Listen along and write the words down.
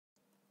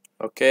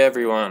Okay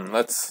everyone,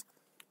 let's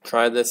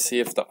try this, see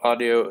if the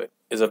audio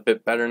is a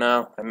bit better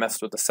now. I messed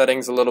with the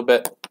settings a little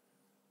bit.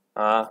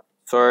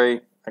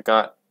 Sorry, I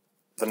got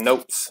the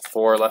notes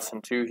for lesson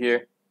 2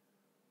 here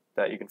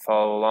that you can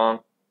follow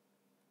along.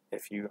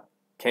 If you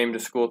came to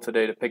school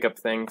today to pick up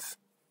things,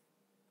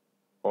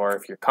 or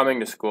if you're coming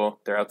to school,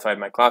 they're outside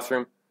my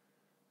classroom.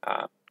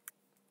 I'm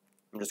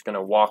just going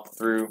to walk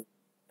through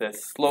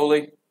this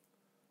slowly,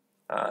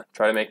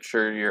 try to make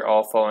sure you're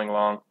all following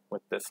along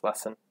with this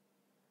lesson.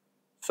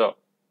 So,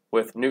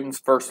 with Newton's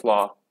first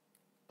law,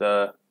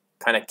 the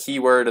kind of key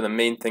word and the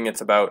main thing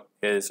it's about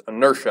is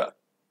inertia.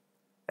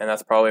 And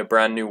that's probably a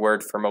brand new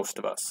word for most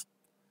of us.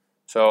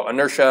 So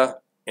inertia,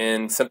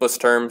 in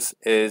simplest terms,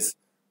 is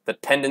the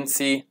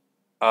tendency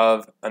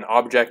of an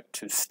object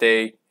to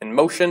stay in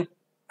motion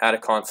at a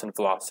constant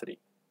velocity.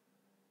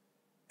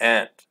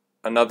 And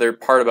another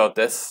part about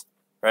this,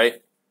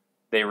 right,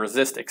 they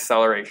resist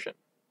acceleration.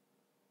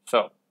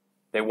 So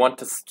they want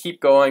to keep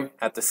going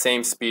at the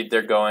same speed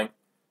they're going,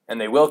 and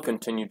they will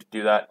continue to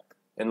do that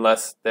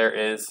unless there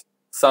is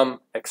some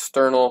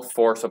external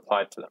force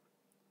applied to them.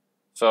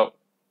 So,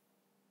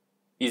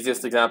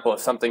 easiest example, if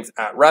something's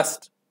at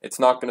rest, it's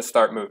not going to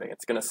start moving.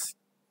 It's going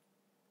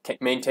to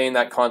maintain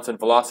that constant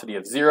velocity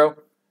of 0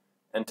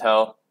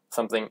 until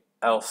something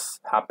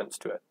else happens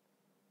to it,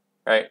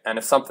 right? And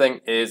if something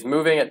is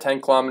moving at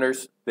 10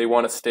 kilometers, they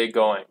want to stay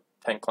going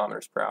 10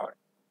 kilometers per hour.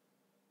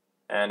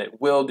 And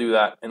it will do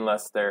that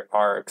unless there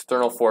are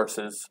external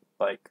forces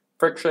like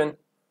friction,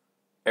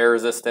 air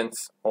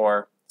resistance,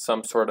 or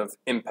some sort of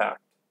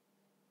impact.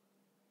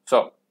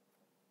 So,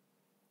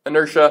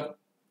 inertia,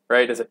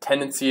 right, is a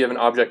tendency of an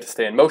object to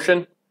stay in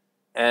motion,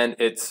 and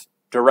it's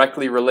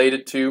directly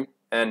related to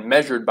and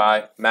measured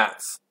by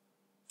mass.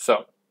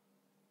 So,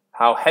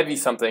 how heavy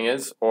something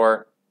is,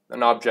 or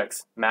an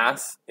object's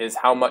mass, is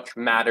how much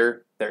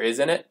matter there is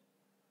in it,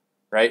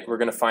 right? We're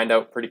going to find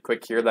out pretty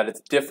quick here that it's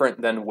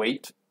different than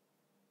weight,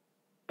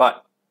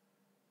 but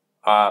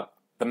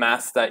the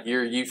mass that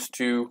you're used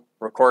to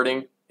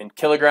recording in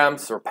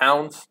kilograms or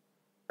pounds,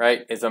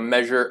 right, is a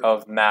measure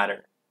of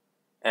matter.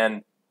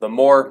 And the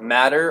more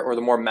matter or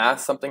the more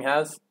mass something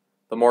has,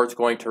 the more it's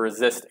going to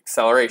resist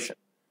acceleration.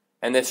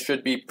 And this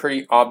should be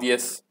pretty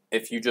obvious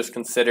if you just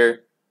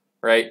consider,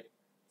 right,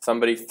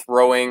 somebody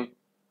throwing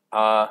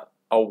a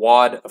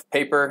wad of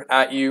paper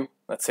at you.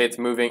 Let's say it's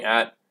moving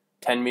at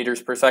 10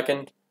 meters per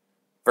second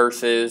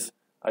versus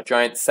a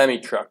giant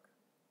semi-truck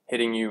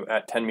hitting you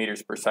at 10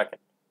 meters per second.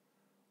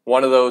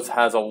 One of those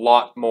has a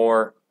lot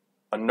more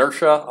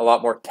inertia, a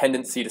lot more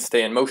tendency to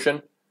stay in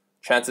motion.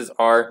 Chances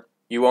are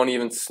you won't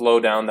even slow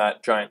down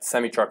that giant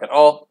semi-truck at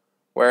all,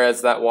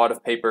 whereas that wad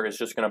of paper is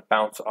just going to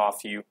bounce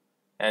off you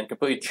and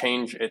completely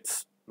change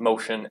its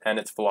motion and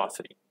its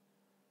velocity.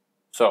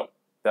 So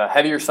the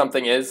heavier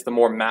something is, the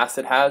more mass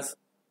it has,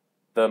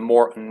 the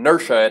more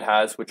inertia it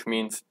has, which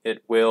means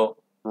it will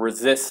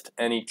resist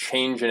any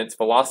change in its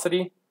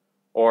velocity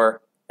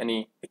or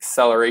any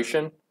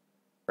acceleration,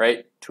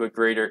 right, to a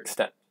greater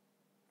extent.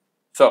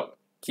 So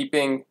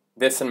keeping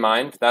this in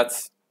mind,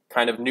 that's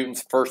kind of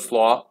Newton's first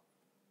law,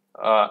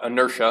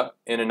 inertia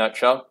in a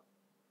nutshell.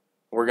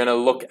 We're going to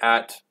look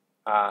at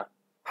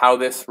how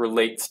this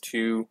relates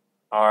to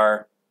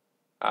our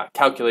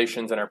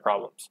calculations and our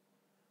problems.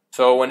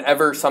 So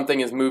whenever something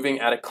is moving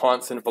at a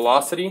constant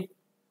velocity,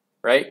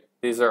 right,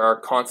 these are our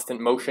constant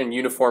motion,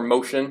 uniform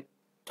motion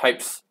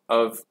types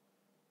of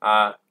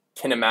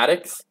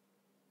kinematics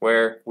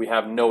where we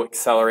have no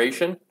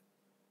acceleration.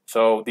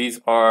 So these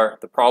are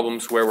the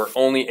problems where we're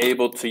only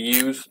able to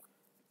use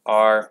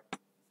our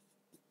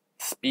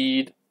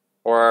speed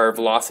or our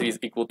velocity is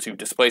equal to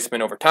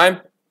displacement over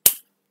time.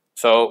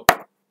 So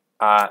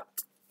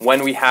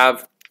when we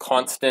have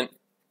constant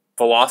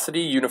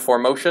velocity,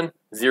 uniform motion,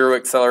 zero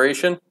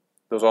acceleration,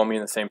 those all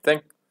mean the same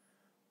thing,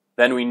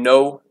 then we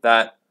know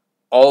that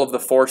all of the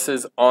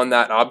forces on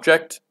that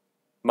object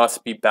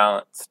must be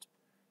balanced.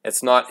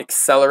 It's not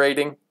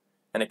accelerating,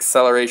 and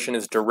acceleration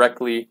is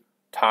directly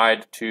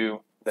tied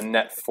to the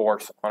net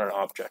force on an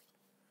object.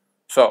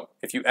 So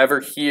if you ever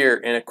hear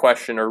in a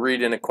question or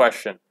read in a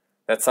question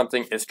that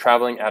something is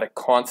traveling at a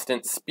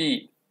constant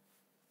speed,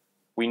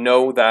 we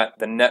know that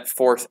the net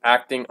force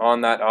acting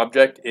on that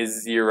object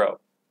is 0.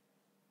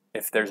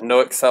 If there's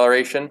no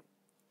acceleration,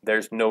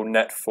 there's no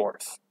net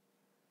force.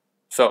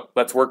 So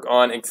let's work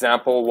on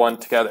example 1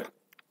 together.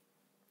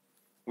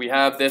 We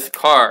have this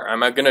car. I'm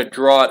going to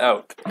draw it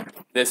out.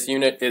 This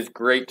unit is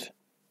great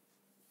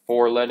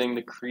for letting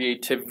the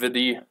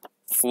creativity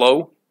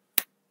flow.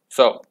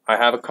 So I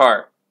have a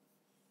car.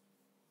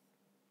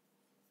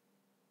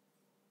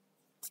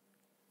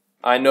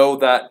 I know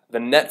that the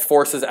net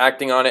forces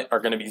acting on it are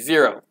going to be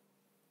 0.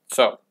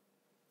 So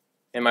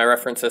in my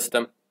reference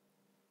system,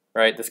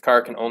 right, this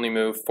car can only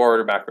move forward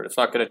or backward. It's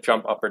not going to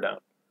jump up or down.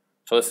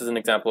 So this is an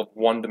example of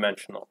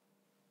one-dimensional.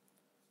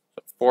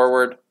 So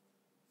forward,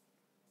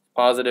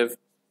 positive,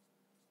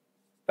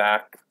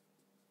 back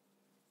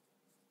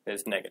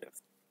is negative.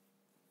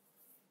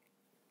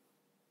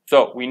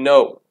 So we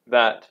know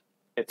that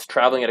it's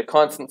traveling at a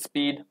constant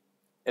speed.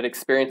 It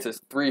experiences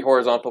 3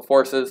 horizontal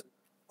forces,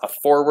 a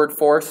forward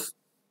force,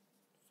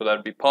 so that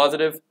would be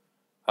positive,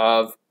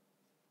 of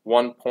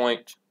 11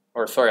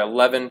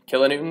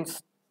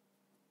 kilonewtons,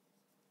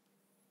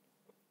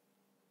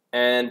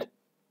 and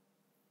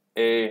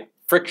a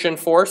friction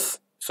force,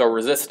 so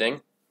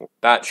resisting,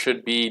 that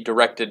should be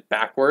directed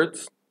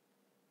backwards,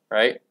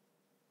 right?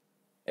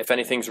 If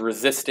anything's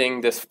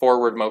resisting this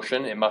forward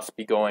motion, it must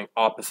be going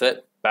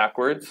opposite,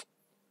 backwards,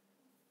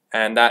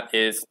 and that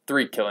is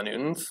 3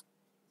 kilonewtons.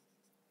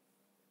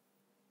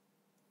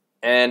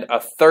 And a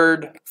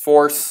third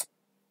force,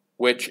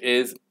 which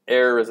is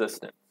air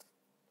resistance.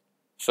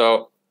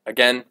 So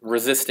again,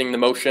 resisting the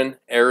motion,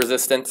 air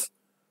resistance,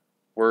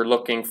 we're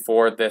looking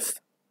for this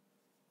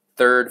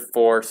third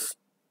force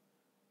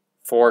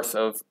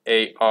of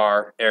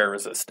AR, air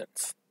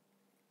resistance.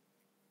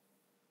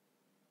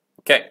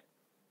 Okay,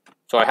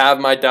 so I have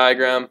my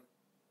diagram.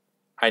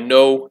 I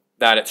know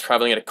that it's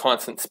traveling at a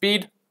constant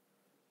speed,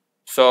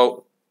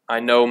 so I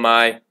know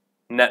my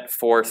net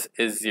force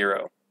is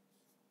 0.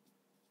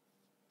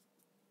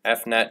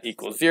 F net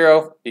equals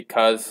 0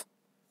 because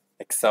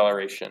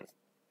acceleration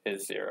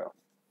is 0.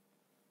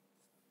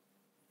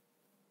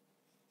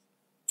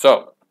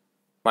 So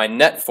my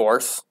net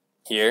force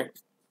here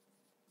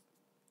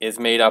is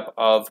made up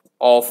of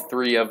all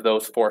three of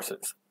those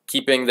forces,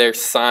 keeping their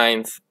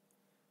signs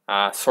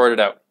sorted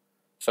out.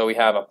 So we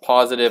have a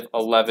positive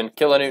 11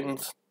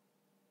 kilonewtons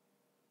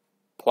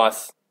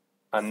plus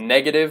a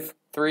negative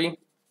 3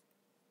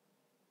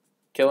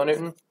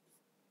 kilonewton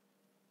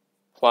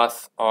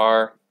plus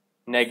our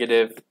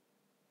negative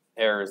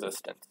air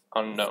resistance,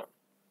 unknown.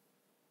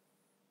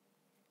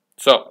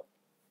 So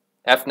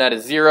F net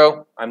is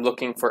 0. I'm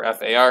looking for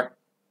FAR.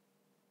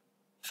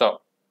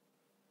 So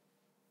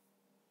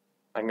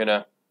I'm going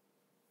to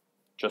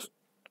just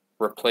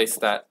replace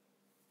that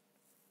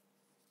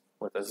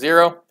with a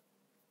 0,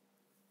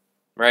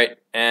 right?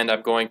 And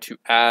I'm going to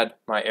add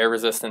my air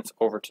resistance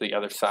over to the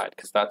other side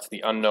because that's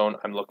the unknown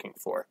I'm looking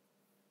for,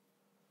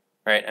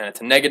 right? And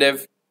it's a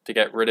negative. To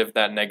get rid of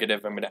that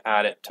negative, I'm going to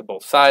add it to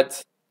both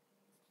sides.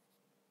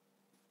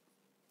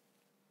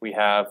 We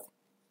have,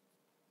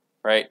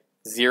 right,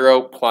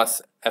 0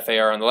 plus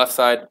FAR on the left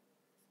side,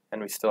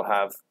 and we still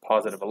have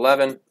positive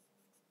 11,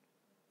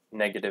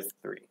 negative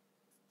 3.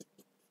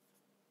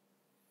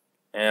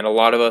 And a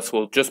lot of us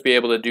will just be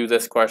able to do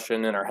this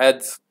question in our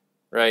heads,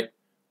 right?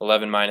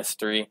 11 minus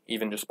 3,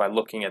 even just by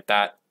looking at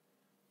that,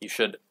 you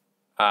should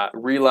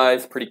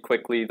realize pretty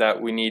quickly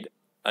that we need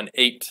an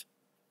 8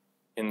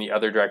 in the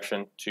other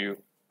direction to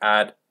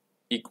add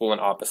equal and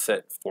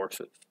opposite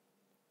forces.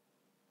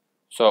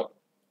 So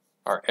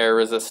our air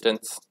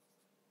resistance,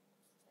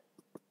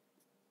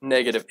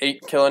 negative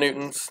 8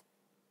 kilonewtons,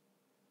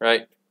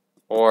 right?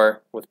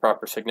 Or with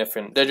proper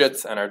significant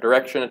digits and our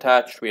direction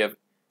attached, we have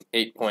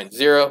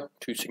 8.0,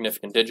 2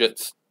 significant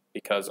digits,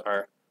 because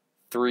our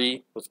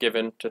 3 was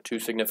given to 2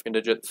 significant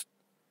digits,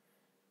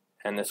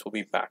 and this will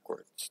be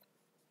backwards.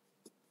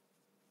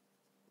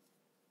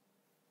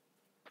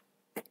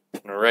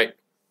 All right,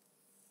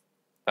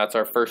 that's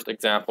our first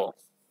example.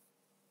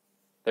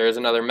 There is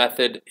another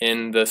method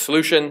in the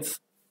solutions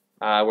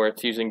where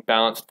it's using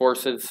balanced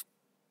forces,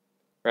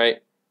 right?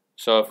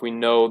 So if we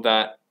know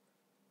that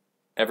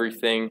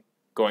everything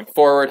going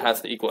forward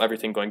has to equal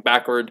everything going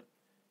backward,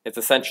 it's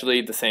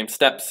essentially the same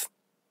steps,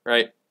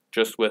 right?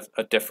 Just with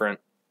a different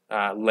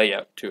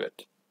layout to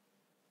it.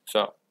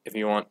 So if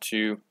you want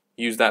to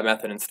use that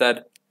method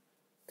instead,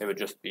 it would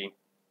just be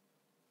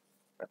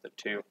method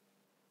 2.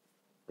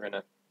 We're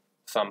going to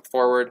sum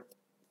forward,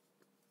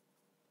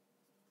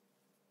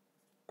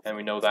 and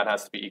we know that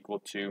has to be equal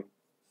to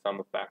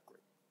sum of backward.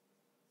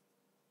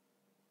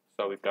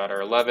 So we've got our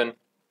 11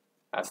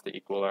 has to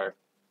equal our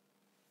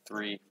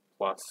 3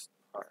 plus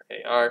our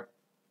AR,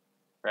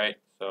 right?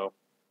 So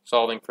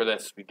solving for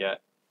this, we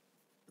get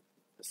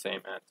the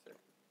same answer.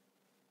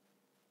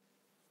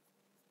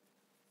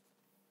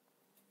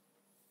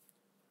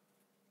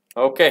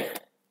 Okay,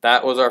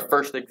 that was our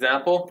first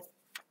example.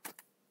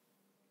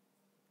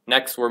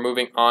 Next, we're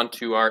moving on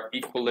to our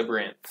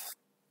equilibriants.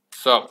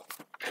 So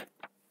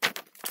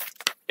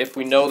if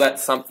we know that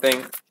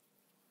something,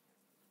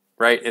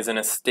 right, is in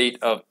a state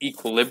of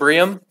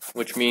equilibrium,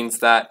 which means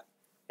that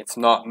it's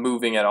not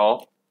moving at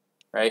all,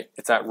 right?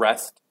 It's at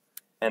rest,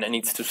 and it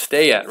needs to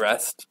stay at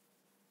rest.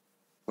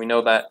 We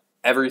know that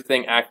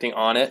everything acting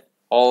on it,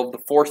 all of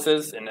the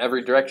forces in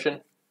every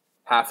direction,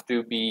 have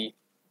to be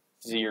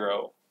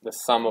 0, the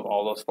sum of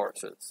all those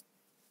forces.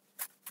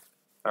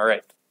 All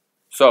right,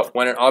 so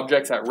when an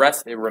object's at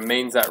rest, it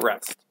remains at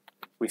rest.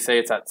 We say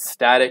it's at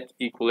static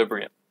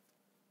equilibrium.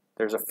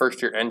 There's a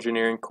first-year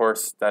engineering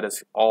course that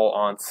is all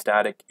on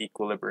static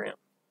equilibrium.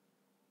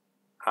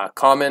 A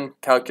common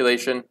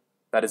calculation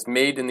that is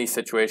made in these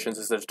situations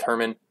is to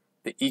determine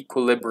the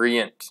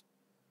equilibriant.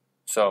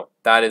 So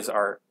that is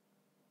our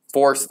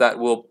force that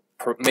will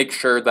make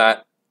sure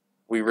that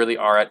we really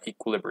are at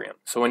equilibrium.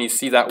 So when you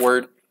see that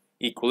word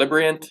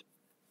equilibriant,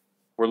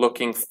 we're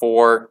looking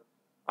for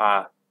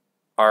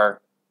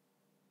our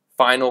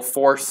final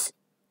force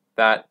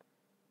that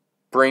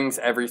brings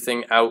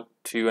everything out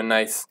to a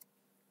nice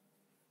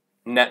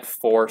net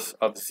force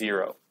of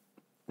 0.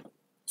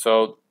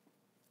 So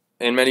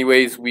in many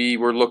ways, we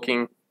were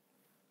looking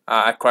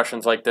at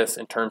questions like this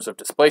in terms of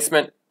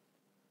displacement,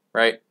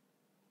 right?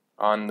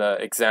 On the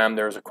exam,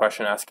 there was a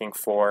question asking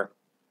for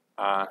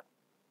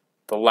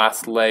the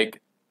last leg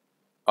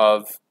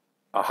of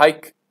a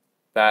hike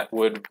that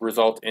would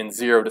result in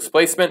 0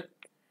 displacement.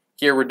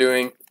 Here we're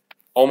doing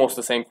almost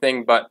the same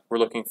thing, but we're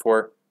looking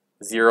for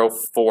 0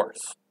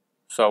 force.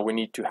 So we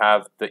need to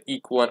have the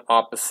equal and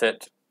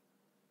opposite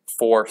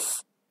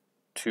force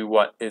to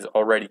what is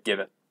already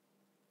given.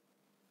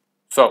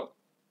 So,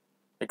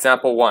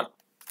 example 1,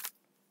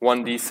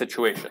 1D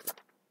situation.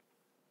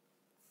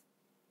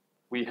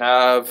 We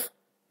have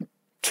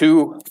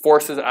 2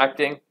 forces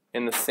acting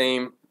in the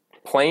same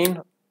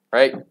plane,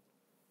 right?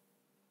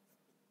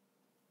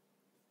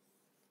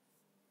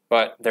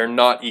 But they're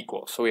not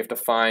equal, so we have to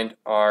find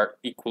our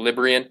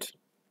equilibriant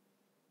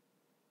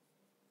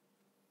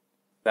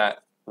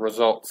that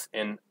results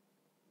in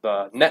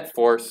the net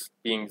force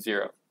being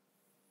 0.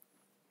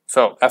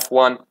 So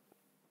F1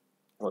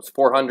 was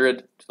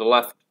 400 to the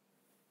left,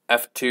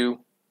 F2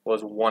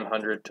 was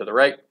 100 to the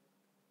right.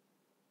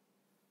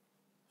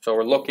 So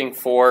we're looking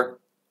for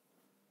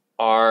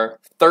our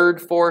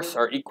third force,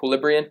 our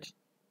equilibriant,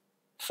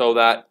 so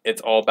that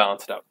it's all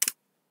balanced out.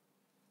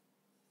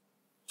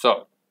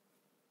 So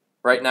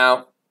right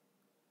now,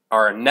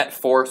 our net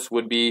force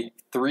would be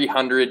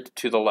 300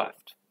 to the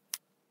left.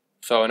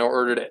 So in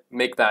order to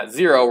make that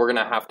 0, we're going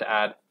to have to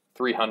add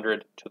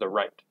 300 to the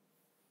right.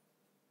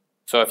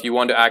 So if you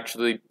want to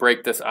actually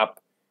break this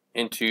up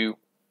into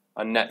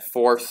a net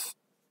force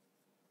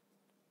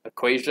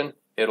equation,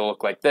 it'll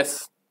look like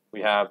this.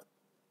 We have,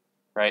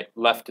 right,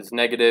 left is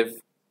negative,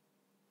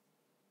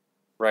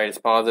 right is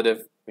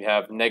positive. We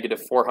have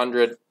negative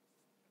 400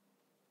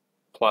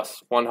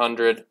 plus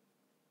 100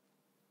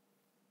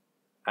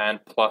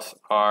 and plus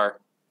our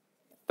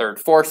third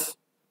force,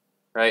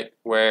 right,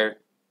 where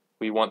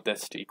we want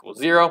this to equal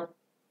 0.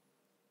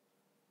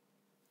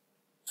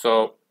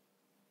 So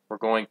we're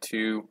going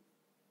to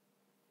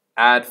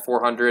add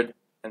 400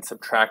 and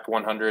subtract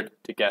 100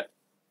 to get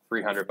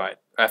 300 by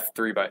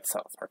F3 by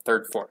itself, our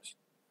third force.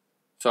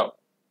 So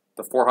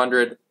the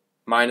 400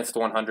 minus the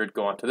 100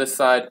 go onto this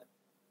side,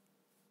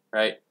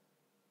 right?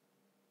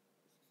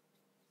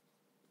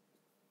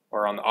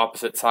 Or on the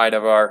opposite side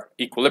of our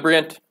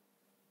equilibriant,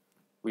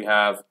 we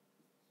have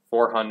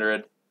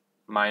 400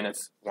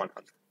 minus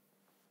 100.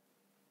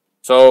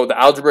 So the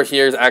algebra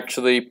here is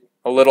actually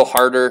a little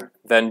harder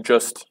than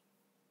just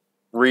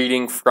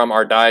reading from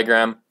our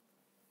diagram,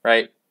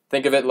 right?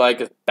 Think of it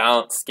like a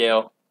balance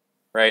scale,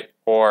 right?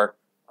 Or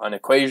an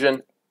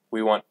equation.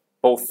 We want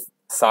both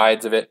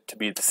sides of it to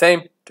be the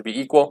same, to be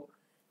equal.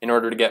 In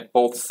order to get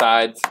both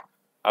sides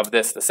of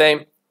this the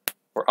same,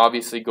 we're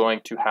obviously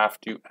going to have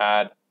to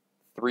add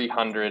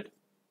 300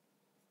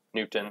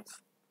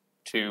 newtons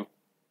to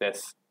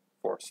this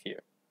force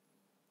here.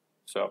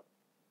 So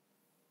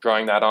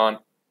drawing that on,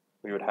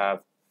 we would have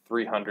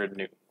 300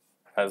 newtons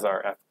as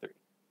our F3.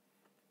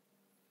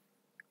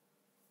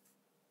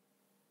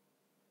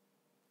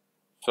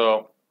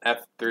 So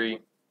F3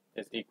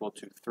 is equal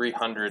to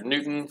 300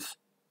 newtons.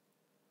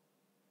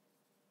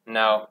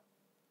 Now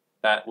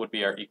that would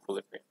be our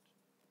equilibriant.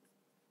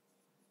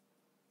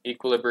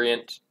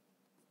 Equilibriant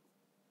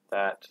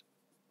that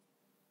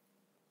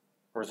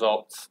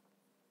results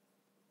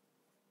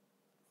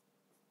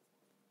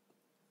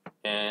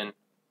in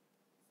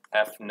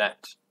F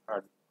net,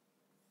 our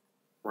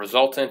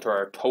resultant or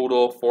our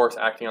total force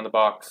acting on the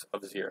box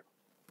of 0.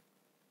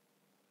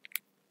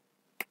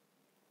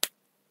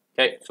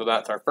 Okay, so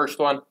that's our first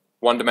one.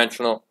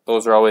 One-dimensional,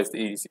 those are always the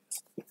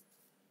easiest.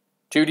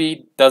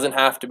 2D doesn't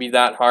have to be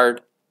that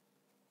hard,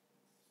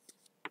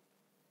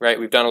 right?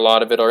 We've done a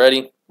lot of it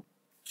already.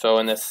 So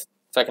in this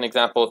second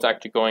example, it's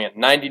actually going at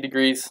 90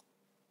 degrees.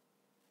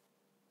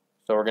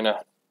 So we're going to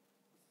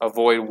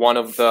avoid one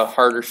of the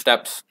harder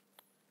steps.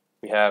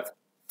 We have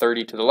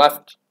 30 to the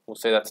left. We'll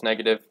say that's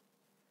negative.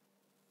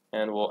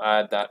 And we'll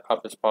add that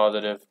up as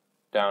positive,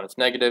 down as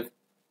negative.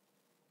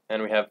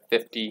 And we have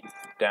 50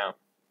 down.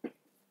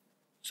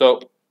 So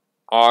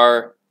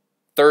our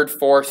third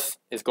force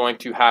is going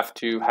to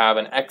have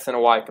an x and a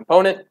y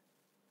component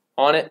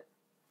on it,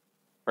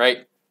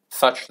 right?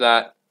 Such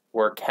that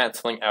we're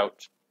canceling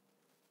out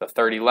the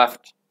 30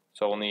 left.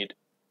 So we'll need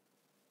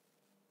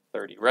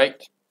 30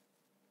 right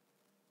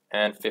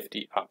and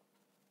 50 up,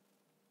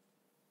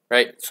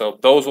 right? So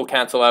those will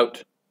cancel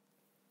out.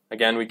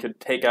 Again, we could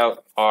take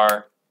out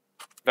our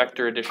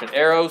vector addition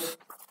arrows,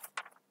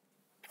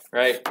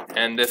 right?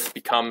 And this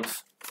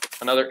becomes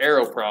another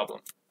arrow problem.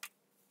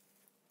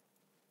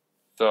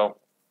 So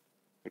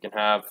we can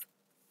have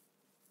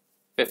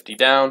 50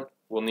 down.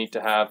 We'll need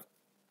to have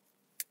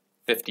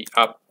 50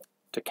 up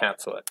to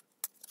cancel it,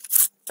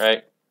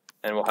 right?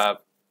 And we'll have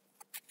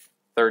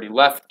 30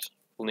 left.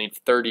 We'll need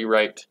 30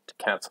 right to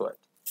cancel it.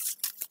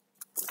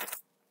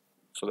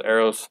 So the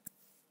arrows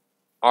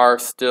are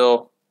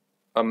still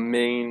a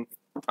main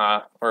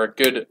or a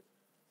good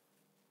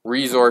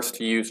resource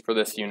to use for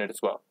this unit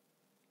as well.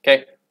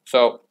 Okay,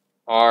 so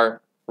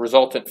our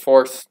resultant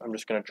force, I'm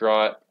just going to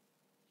draw it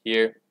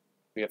here.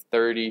 We have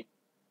 30,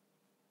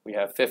 we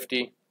have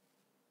 50,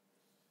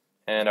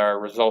 and our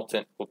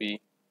resultant will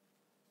be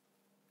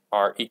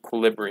our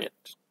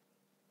equilibriant,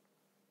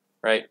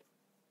 right?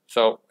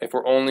 So if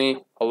we're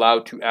only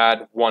allowed to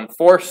add one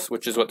force,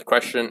 which is what the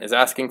question is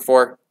asking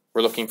for,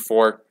 we're looking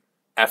for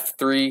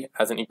F3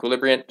 as an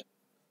equilibriant,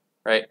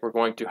 right? We're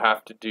going to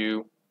have to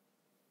do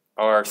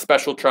our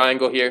special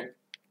triangle here,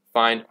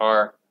 find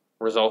our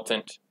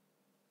resultant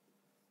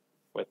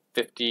with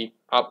 50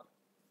 up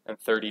and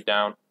 30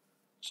 down.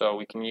 So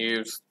we can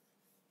use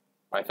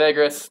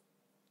Pythagoras,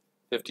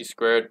 50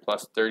 squared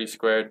plus 30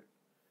 squared,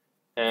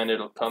 and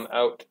it'll come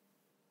out,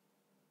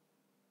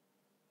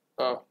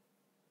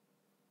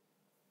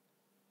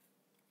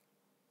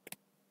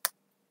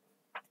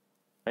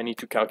 I need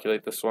to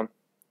calculate this one.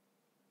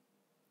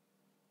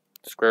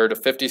 Square root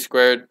of 50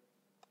 squared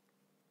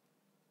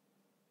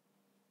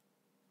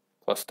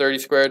plus 30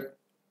 squared.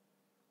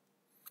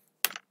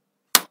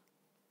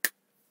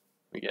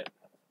 We get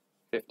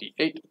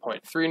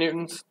 58.3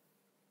 newtons.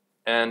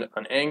 And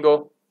an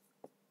angle,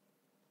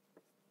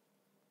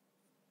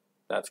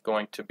 that's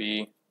going to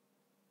be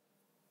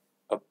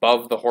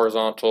above the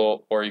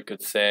horizontal, or you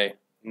could say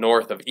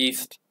north of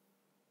east,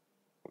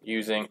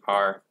 using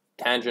our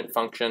tangent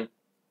function.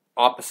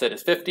 Opposite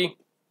is 50,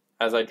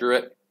 as I drew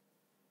it,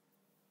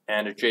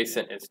 and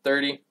adjacent is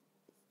 30,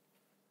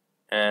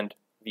 and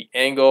the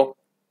angle,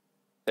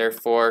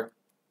 therefore,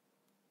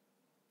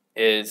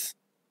 is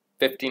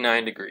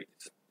 59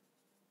 degrees,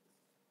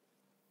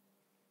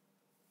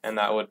 and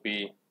that would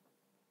be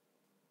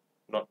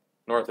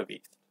north of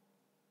east,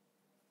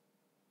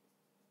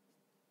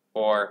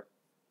 or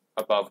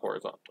above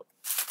horizontal.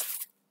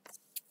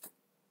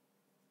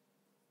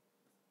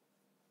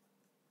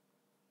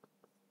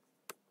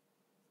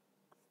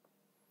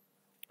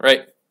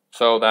 Right,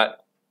 so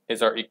that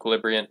is our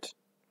equilibriant,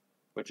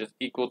 which is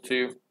equal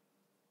to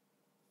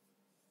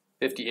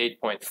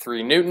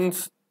 58.3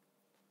 newtons,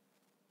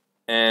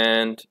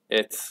 and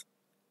it's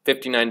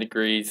 59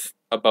 degrees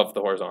above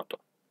the horizontal.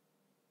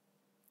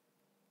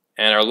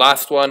 And our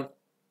last one,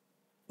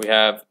 we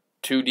have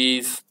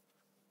 2Ds,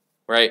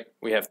 right?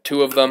 We have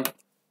two of them,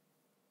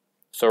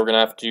 so we're going to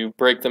have to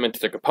break them into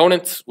their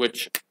components,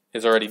 which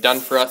is already done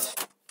for us.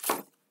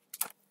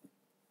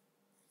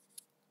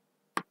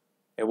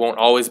 It won't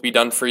always be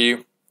done for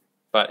you,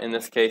 but in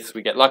this case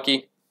we get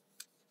lucky,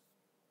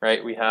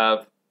 right? We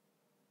have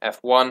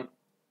F1,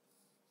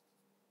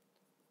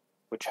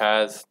 which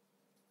has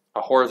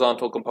a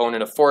horizontal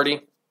component of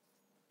 40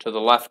 to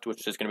the left,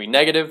 which is going to be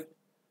negative,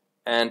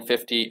 and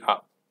 50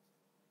 up.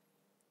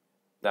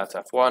 That's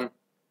F1.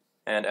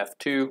 And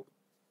F2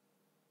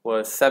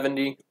 was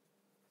 70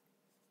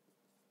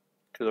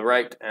 to the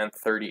right and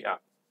 30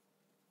 up.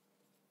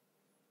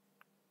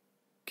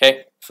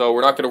 Okay, so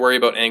we're not going to worry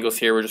about angles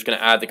here. We're just going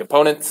to add the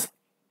components.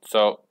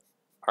 So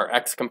our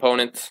x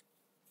components,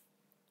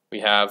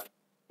 we have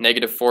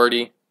negative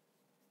 40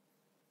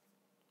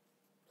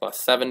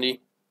 plus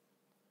 70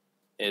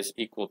 is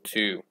equal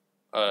to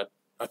a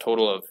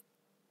total of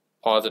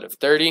positive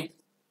 30,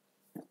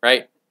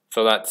 right?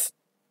 So that's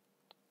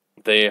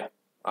the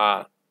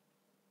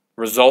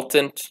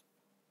resultant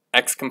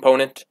x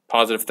component,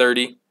 positive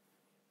 30,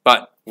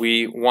 but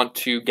we want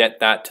to get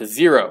that to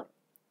 0,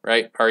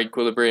 right? Our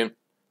equilibrium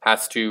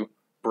has to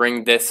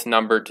bring this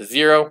number to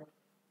 0,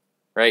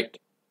 right?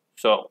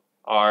 So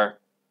our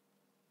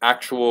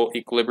actual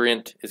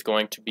equilibriant is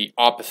going to be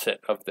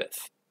opposite of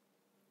this,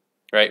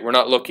 right? We're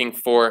not looking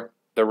for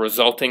the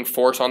resulting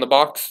force on the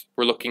box.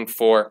 We're looking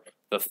for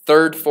the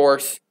third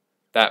force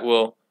that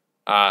will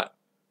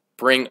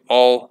bring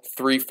all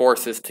three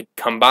forces to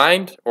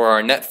combined, or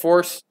our net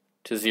force,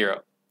 to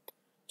 0.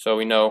 So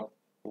we know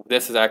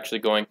this is actually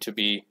going to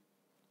be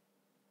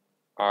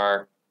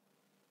our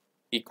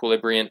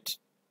equilibriant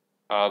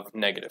of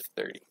negative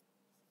 30,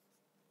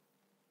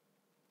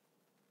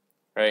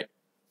 right?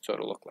 So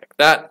it'll look like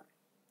that.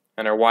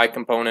 And our y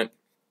component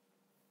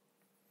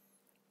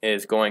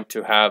is going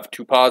to have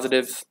two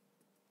positives.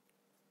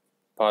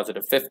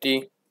 Positive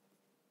 50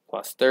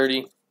 plus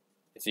 30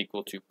 is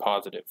equal to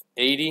positive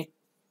 80.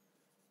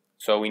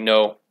 So we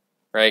know,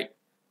 right,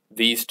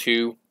 these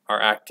two are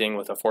acting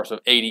with a force of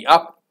 80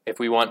 up. If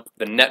we want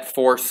the net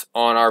force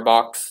on our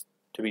box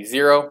to be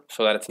 0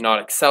 so that it's not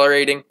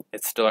accelerating,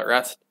 it's still at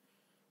rest,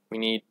 we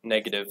need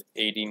negative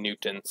 80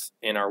 newtons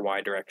in our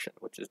y direction,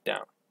 which is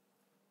down.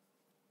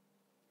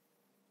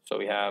 So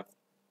we have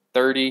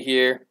 30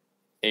 here,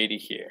 80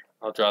 here.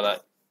 I'll draw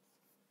that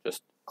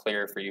just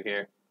clearer for you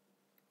here.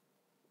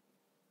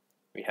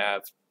 We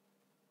have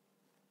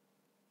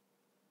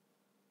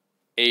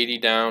 80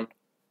 down,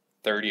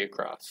 30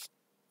 across.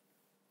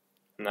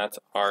 And that's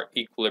our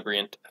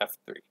equilibriant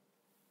F3.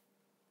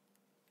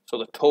 So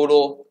the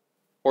total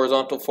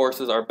horizontal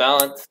forces are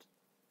balanced,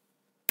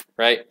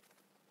 right?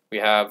 We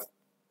have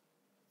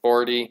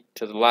 40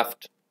 to the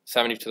left,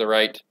 70 to the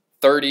right,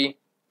 30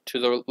 to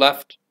the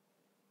left.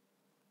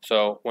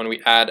 So when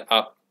we add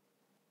up,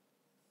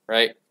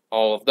 right,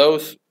 all of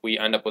those, we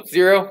end up with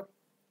 0.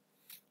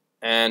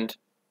 And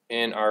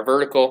in our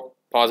vertical,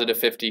 positive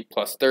 50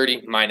 plus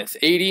 30 minus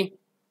 80,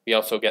 we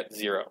also get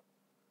 0,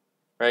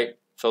 right?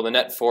 So the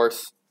net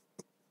force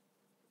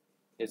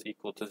is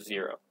equal to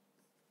 0.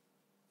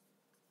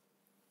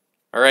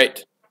 All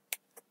right,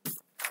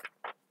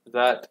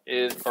 that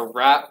is a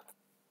wrap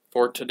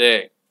for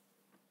today.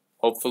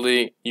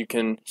 Hopefully you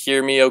can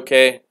hear me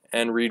okay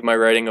and read my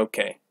writing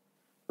okay.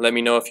 Let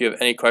me know if you have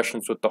any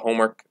questions with the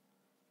homework.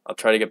 I'll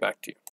try to get back to you.